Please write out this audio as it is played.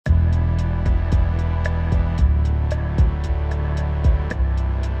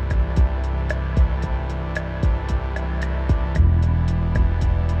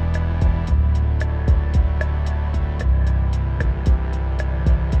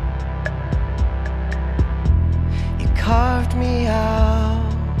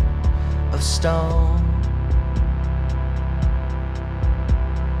stone.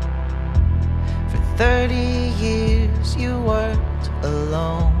 For 30 years you worked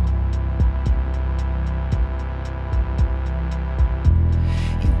alone.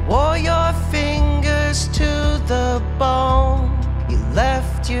 You wore your fingers to the bone. You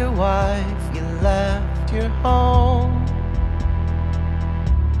left your wife, you left your home.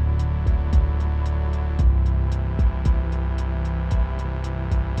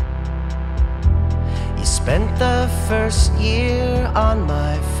 You spent the first year on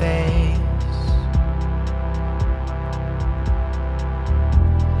my face,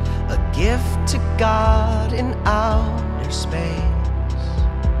 a gift to God in outer space.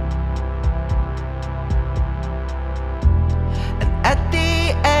 And at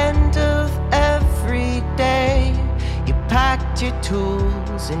the end of every day, you packed your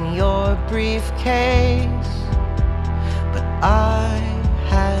tools in your briefcase. But I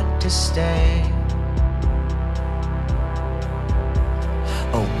had to stay.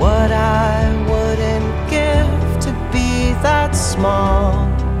 Oh, what I wouldn't give to be that small,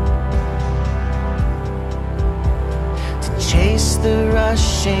 to chase the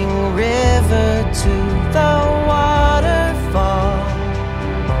rushing river to the waterfall.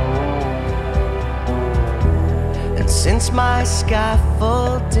 And since my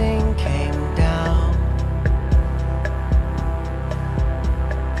scaffolding came down,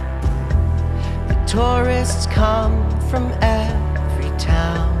 the tourists come from every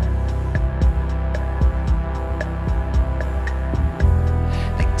town.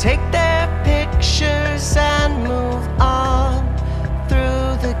 They take their pictures and move on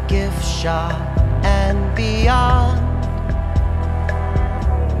through the gift shop and beyond.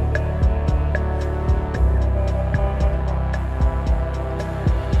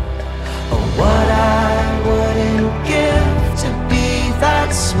 Oh, what I wouldn't give to be that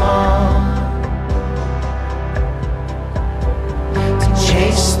small,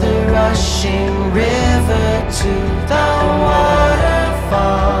 chase the rushing river to the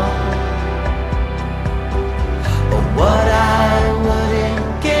waterfall. Oh, what I wouldn't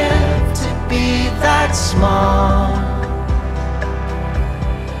give to be that small.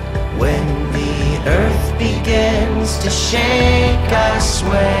 When the earth begins to shake, I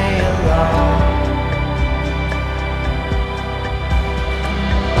sway.